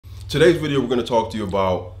Today's video, we're going to talk to you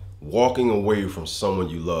about walking away from someone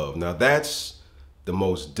you love. Now, that's the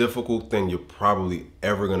most difficult thing you're probably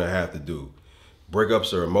ever going to have to do.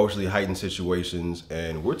 Breakups are emotionally heightened situations,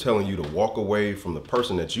 and we're telling you to walk away from the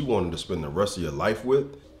person that you wanted to spend the rest of your life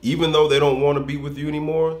with, even though they don't want to be with you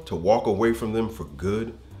anymore, to walk away from them for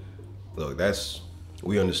good. Look,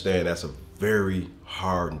 we understand that's a very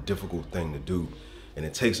hard and difficult thing to do. And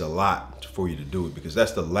it takes a lot for you to do it because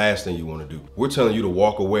that's the last thing you want to do. We're telling you to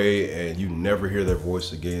walk away and you never hear their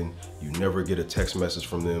voice again. You never get a text message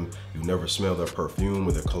from them. You never smell their perfume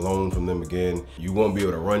or their cologne from them again. You won't be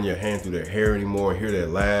able to run your hand through their hair anymore, hear their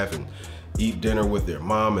laugh, and eat dinner with their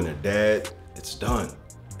mom and their dad. It's done.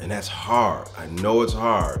 And that's hard. I know it's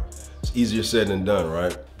hard. It's easier said than done,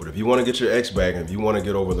 right? But if you want to get your ex back and if you want to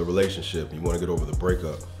get over the relationship, you want to get over the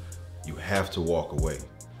breakup, you have to walk away.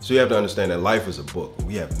 So you have to understand that life is a book.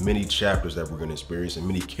 We have many chapters that we're going to experience and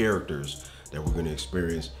many characters that we're going to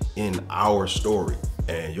experience in our story.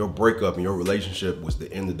 And your breakup and your relationship was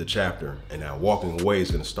the end of the chapter. And now walking away is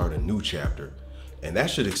going to start a new chapter. And that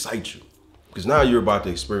should excite you because now you're about to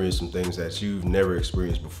experience some things that you've never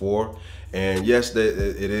experienced before. And yes, it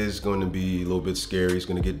is going to be a little bit scary. It's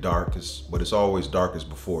going to get dark, but it's always darkest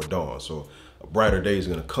before dawn. So a brighter day is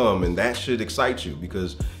going to come, and that should excite you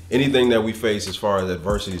because anything that we face as far as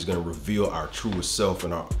adversity is going to reveal our truest self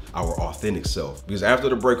and our authentic self. Because after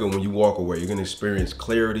the breakup, when you walk away, you're going to experience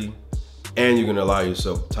clarity and you're going to allow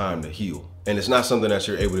yourself time to heal. And it's not something that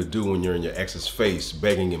you're able to do when you're in your ex's face,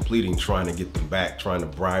 begging and pleading, trying to get them back, trying to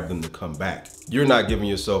bribe them to come back. You're not giving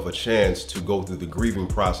yourself a chance to go through the grieving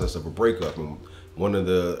process of a breakup. And one of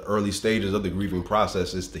the early stages of the grieving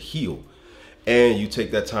process is to heal. And you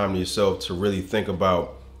take that time to yourself to really think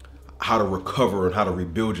about how to recover and how to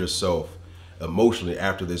rebuild yourself emotionally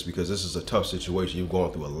after this, because this is a tough situation. You've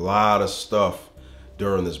gone through a lot of stuff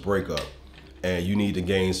during this breakup, and you need to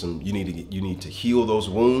gain some, you need to heal those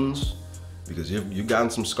wounds because you've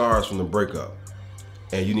gotten some scars from the breakup,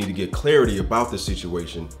 and you need to get clarity about the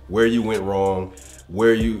situation, where you went wrong,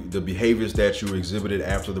 the behaviors that you exhibited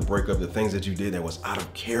after the breakup, the things that you did that was out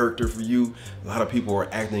of character for you. A lot of people are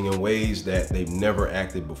acting in ways that they've never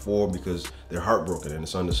acted before because they're heartbroken, and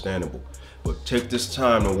it's understandable. But take this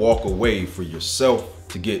time to walk away for yourself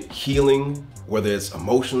to get healing, whether it's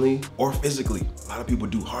emotionally or physically. A lot of people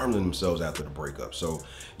do harm to themselves after the breakup. So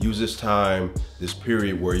use this time, this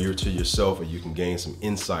period where you're to yourself and you can gain some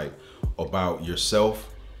insight about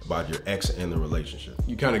yourself, about your ex and the relationship.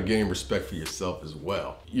 You kind of gain respect for yourself as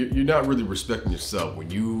well. You're not really respecting yourself when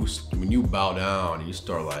you bow down and you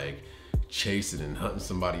start like chasing and hunting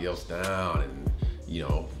somebody else down and, you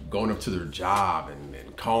know, going up to their job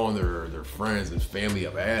and calling their friends and family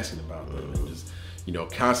up asking about them and just, you know,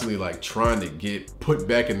 constantly like trying to get put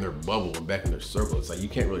back in their bubble and back in their circle. It's like you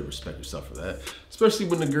can't really respect yourself for that. Especially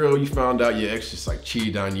when the girl you found out your ex just like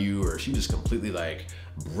cheated on you, or she just completely like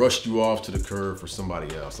brushed you off to the curb for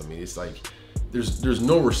somebody else. I mean, it's like there's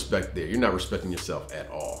no respect there. You're not respecting yourself at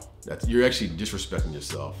all. You're actually disrespecting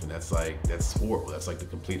yourself, and that's horrible. That's like the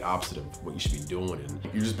complete opposite of what you should be doing, and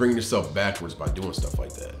you're just bringing yourself backwards by doing stuff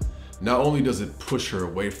like that. Not only does it push her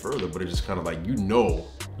away further, but it just kind of like you know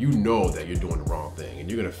that you're doing the wrong thing, and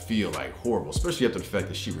you're gonna feel like horrible, especially after the fact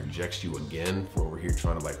that she rejects you again for over here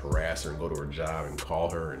trying to like harass her and go to her job and call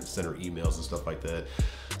her and send her emails and stuff like that.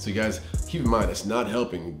 So you guys keep in mind, it's not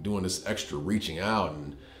helping doing this extra reaching out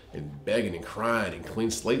and begging and crying and clean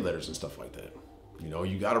slate letters and stuff like that. You know,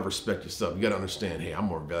 you gotta respect yourself. You gotta understand, hey, I'm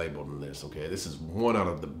more valuable than this, okay? This is one out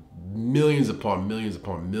of the millions upon millions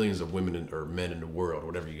upon millions of women or men in the world,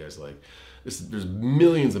 whatever you guys like. There's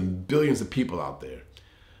millions and billions of people out there.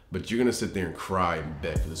 But you're gonna sit there and cry and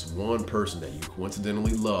beg for this one person that you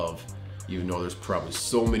coincidentally love, even though there's probably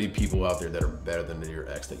so many people out there that are better than your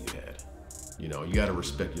ex that you had. You know, you gotta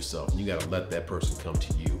respect yourself and you gotta let that person come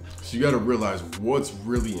to you. So you gotta realize what's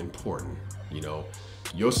really important, you know?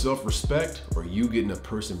 Your self-respect or you getting a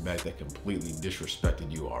person back that completely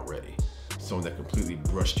disrespected you already. Someone that completely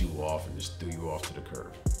brushed you off and just threw you off to the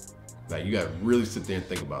curb. Like, you gotta really sit there and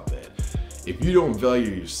think about that. If you don't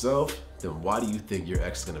value yourself, then why do you think your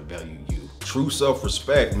ex is gonna value you? True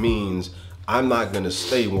self-respect means I'm not gonna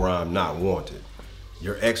stay where I'm not wanted.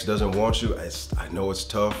 Your ex doesn't want you. I know it's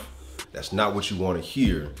tough. That's not what you wanna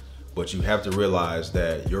hear, but you have to realize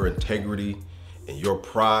that your integrity and your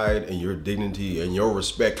pride and your dignity and your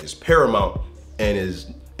respect is paramount,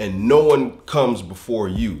 and no one comes before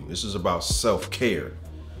you. This is about self-care.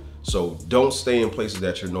 So don't stay in places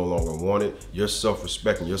that you're no longer wanted. Your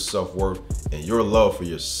self-respect and your self-worth and your love for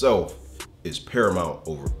yourself is paramount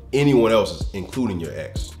over anyone else's, including your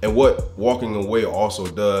ex. And what walking away also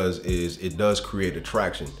does is it does create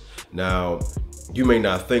attraction. Now, You may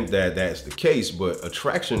not think that that's the case, but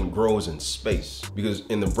attraction grows in space, because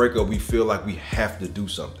in the breakup, we feel like we have to do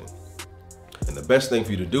something. And the best thing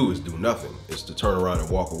for you to do is do nothing. It's to turn around and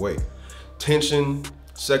walk away. Tension,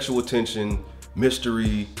 sexual tension,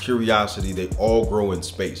 mystery, curiosity, they all grow in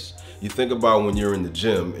space. You think about when you're in the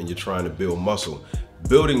gym and you're trying to build muscle.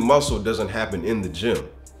 Building muscle doesn't happen in the gym.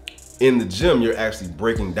 In the gym, you're actually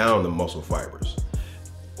breaking down the muscle fibers.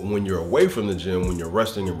 When you're away from the gym, when you're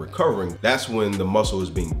resting and recovering, that's when the muscle is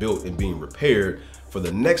being built and being repaired for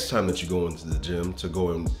the next time that you go into the gym to go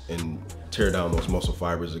and tear down those muscle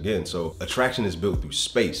fibers again. So attraction is built through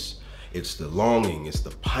space. It's the longing, it's the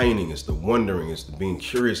pining, it's the wondering, it's the being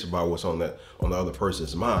curious about what's on the other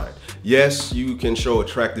person's mind. Yes, you can show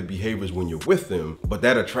attractive behaviors when you're with them, but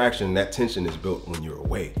that attraction, that tension is built when you're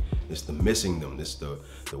away. It's the missing them, it's the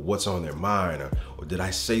what's on their mind, or did I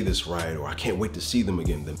say this right, or I can't wait to see them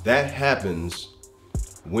again. That happens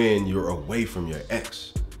when you're away from your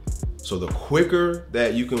ex. So the quicker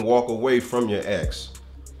that you can walk away from your ex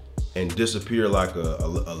and disappear like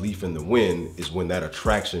a leaf in the wind is when that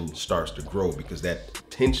attraction starts to grow, because that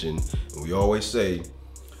tension, and we always say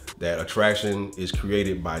that attraction is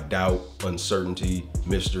created by doubt, uncertainty,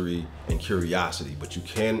 mystery, and curiosity, but you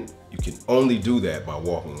can only do that by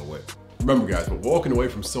walking away. Remember guys, what walking away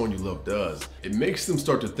from someone you love does, it makes them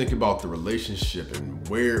start to think about the relationship and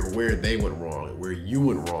where they went wrong and where you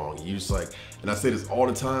went wrong. You just like, and I say this all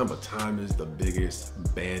the time, but time is the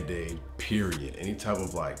biggest band-aid, period. Any type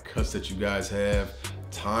of like cuts that you guys have,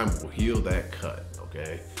 time will heal that cut,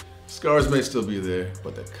 okay? Scars may still be there,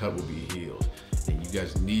 but the cut will be healed. And you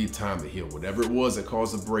guys need time to heal whatever it was that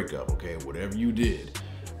caused the breakup, okay? Whatever you did,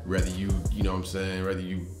 whether you know what I'm saying, whether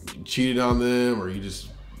you cheated on them or you just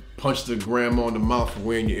punched the grandma in the mouth for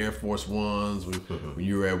wearing your Air Force Ones when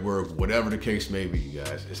you were at work, whatever the case may be, you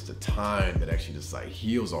guys, it's the time that actually just like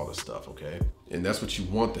heals all this stuff, okay? And that's what you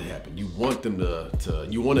want to happen. You want them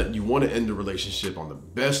you want to end the relationship on the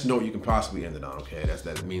best note you can possibly end it on, okay?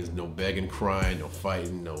 That means no begging, crying, no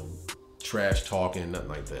fighting, no trash talking, nothing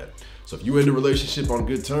like that. So if you end the relationship on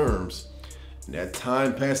good terms and that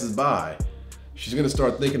time passes by, she's gonna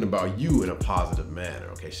start thinking about you in a positive manner,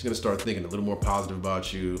 okay? She's gonna start thinking a little more positive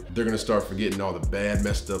about you. They're gonna start forgetting all the bad,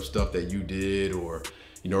 messed up stuff that you did, or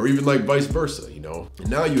even like vice versa, And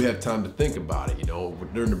now you have time to think about it,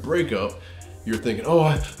 During the breakup, you're thinking, oh,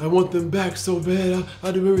 I want them back so bad.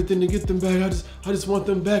 I do everything to get them back. I just want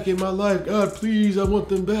them back in my life. God, please, I want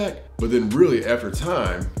them back. But then really after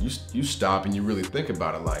time, you stop and you really think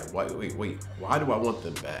about it like, wait, why do I want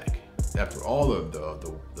them back? After all of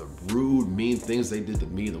the rude, mean things they did to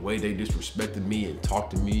me, the way they disrespected me and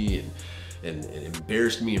talked to me and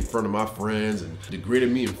embarrassed me in front of my friends and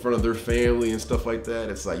degraded me in front of their family and stuff like that,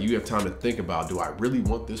 it's like you have time to think about, do I really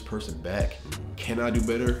want this person back? Can I do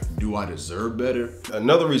better? Do I deserve better?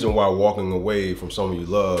 Another reason why walking away from someone you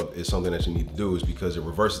love is something that you need to do is because it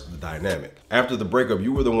reverses the dynamic. After the breakup,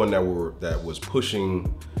 you were the one that was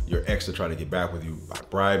pushing your ex to try to get back with you by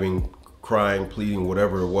bribing, crying, pleading,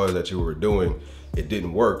 whatever it was that you were doing. It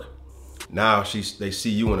didn't work. Now they see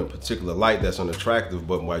you in a particular light that's unattractive,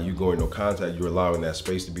 but while you go in no contact, you're allowing that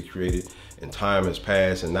space to be created, and time has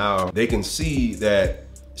passed, and now they can see that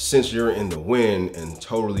since you're in the wind and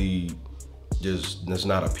totally just there's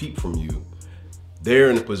not a peep from you,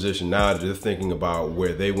 they're in a position now that they're thinking about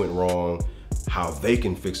where they went wrong, how they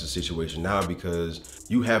can fix the situation now, because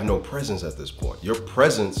you have no presence at this point. Your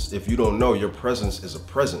presence, if you don't know, your presence is a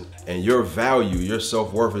present, and your value, your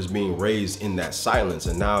self-worth is being raised in that silence.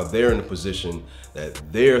 And now they're in a position that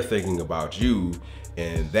they're thinking about you,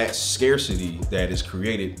 and that scarcity that is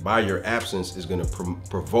created by your absence is going to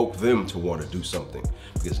provoke them to want to do something,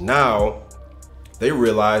 because now they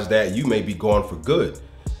realize that you may be gone for good.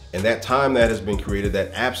 And that time that has been created,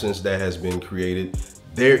 that absence that has been created,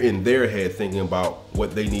 they're in their head thinking about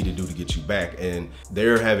what they need to do to get you back. And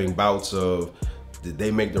they're having bouts of, did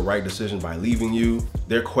they make the right decision by leaving you?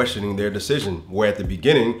 They're questioning their decision, where at the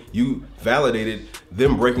beginning, you validated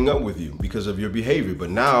them breaking up with you because of your behavior. But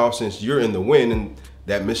now, since you're in the wind and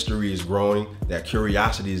that mystery is growing, that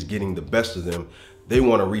curiosity is getting the best of them, they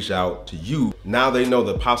want to reach out to you. Now they know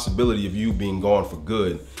the possibility of you being gone for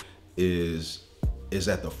good is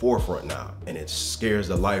at the forefront now, and it scares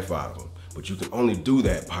the life out of them. But you can only do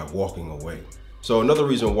that by walking away. So another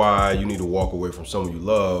reason why you need to walk away from someone you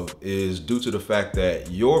love is due to the fact that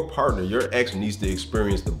your partner, your ex, needs to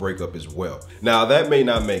experience the breakup as well. Now that may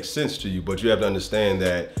not make sense to you, but you have to understand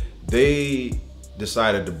that they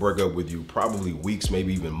decided to break up with you probably weeks,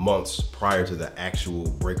 maybe even months prior to the actual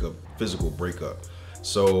breakup, physical breakup.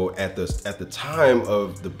 So at the time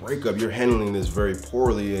of the breakup, you're handling this very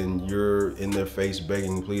poorly, and you're in their face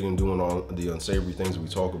begging, pleading, doing all the unsavory things we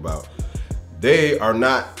talk about. They are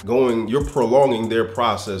not going, you're prolonging their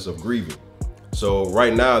process of grieving. So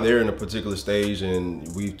right now they're in a particular stage, and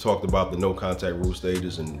we've talked about the no contact rule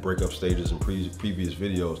stages and breakup stages in previous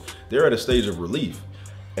videos. They're at a stage of relief,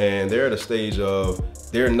 and they're at a stage of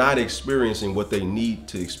they're not experiencing what they need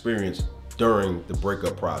to experience during the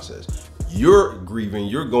breakup process. You're grieving,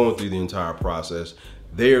 you're going through the entire process.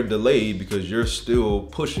 They're delayed because you're still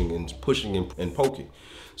pushing and poking.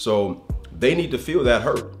 So they need to feel that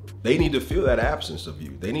hurt. They need to feel that absence of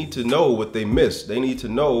you. They need to know what they missed. They need to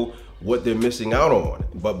know what they're missing out on.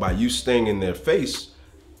 But by you staying in their face,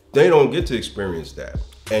 they don't get to experience that.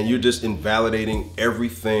 And you're just invalidating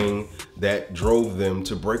everything that drove them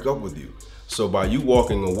to break up with you. So by you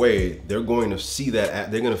walking away, they're going to see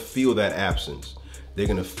that, they're going to feel that absence. They're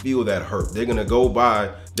going to feel that hurt. They're going to go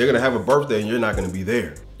by, they're going to have a birthday and you're not going to be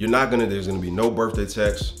there. There's going to be no birthday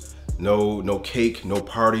text, no cake, no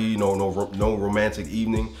party, no romantic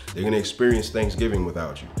evening. They're going to experience Thanksgiving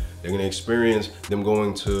without you. They're going to experience them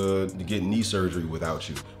going to get knee surgery without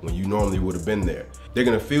you when you normally would have been there. They're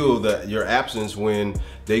going to feel that your absence when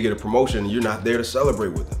they get a promotion and you're not there to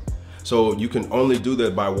celebrate with them. So you can only do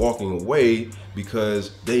that by walking away,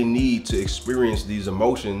 because they need to experience these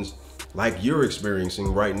emotions like you're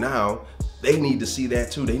experiencing right now. They need to see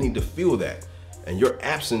that too. They need to feel that. And your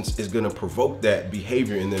absence is going to provoke that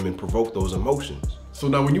behavior in them and provoke those emotions. So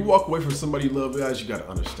now when you walk away from somebody you love, guys, you got to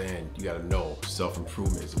understand, you got to know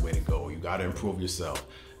self-improvement is the way to go. You got to improve yourself.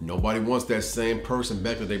 Nobody wants that same person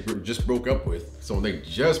back that they just broke up with. So when they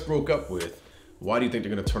just broke up with, why do you think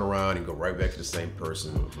they're going to turn around and go right back to the same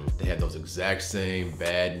person? They had those exact same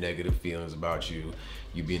bad, negative feelings about you.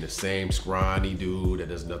 You being the same scrawny dude that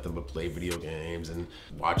does nothing but play video games and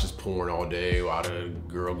watches porn all day while the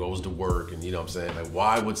girl goes to work. And you know what I'm saying? Like,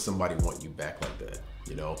 why would somebody want you back like that?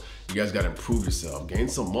 You know, you guys got to improve yourself, gain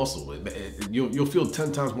some muscle. You'll feel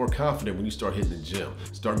 10 times more confident when you start hitting the gym,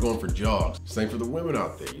 start going for jogs. Same for the women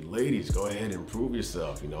out there. You ladies, go ahead and improve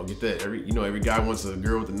yourself. You know, get that. Every guy wants a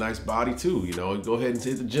girl with a nice body too. You know, go ahead and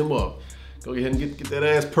hit the gym up. Go ahead and get that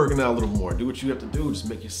ass perking out a little more. Do what you have to do. Just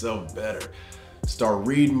make yourself better. Start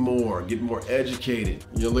reading more, get more educated.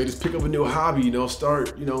 You know, ladies, pick up a new hobby,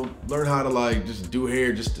 start, learn how to like just do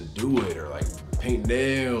hair just to do it, or like paint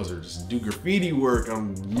nails, or just do graffiti work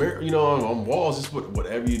on, on walls. Just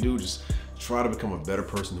whatever you do, just try to become a better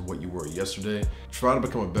person than what you were yesterday. Try to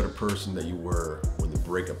become a better person than you were when the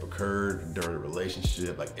breakup occurred, during a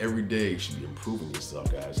relationship. Like every day you should be improving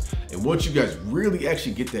yourself, guys. And once you guys really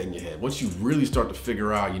actually get that in your head, once you really start to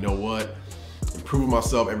figure out, you know what? Improving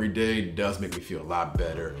myself every day does make me feel a lot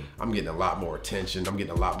better. I'm getting a lot more attention. I'm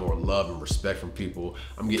getting a lot more love and respect from people.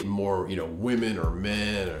 I'm getting more, women or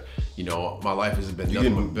men, or, my life has been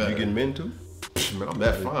nothing but better. You getting men too? Man, I'm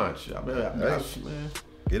that fine. Shit. Man.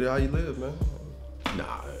 Get it how you live, man.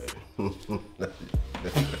 Nah.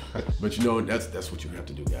 But that's what you have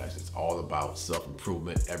to do, guys. It's all about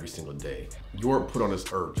self-improvement every single day. You weren't put on this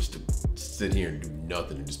earth just to sit here and do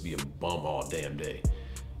nothing and just be a bum all damn day.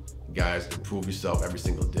 Guys, improve yourself every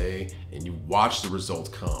single day, and you watch the results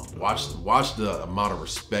come. Watch the amount of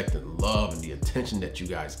respect and love and the attention that you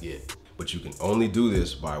guys get. But you can only do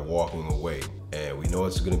this by walking away. And we know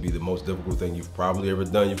it's going to be the most difficult thing you've probably ever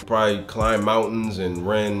done. You've probably climbed mountains and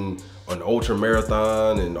ran an ultra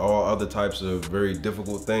marathon and all other types of very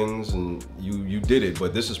difficult things, and you did it.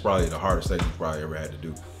 But this is probably the hardest thing you've probably ever had to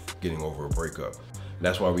do, getting over a breakup. And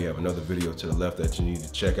that's why we have another video to the left that you need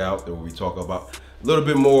to check out, where we talk about a little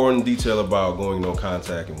bit more in detail about going no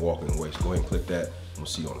contact and walking away. So go ahead and click that, and we'll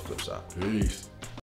see you on the flip side. Peace.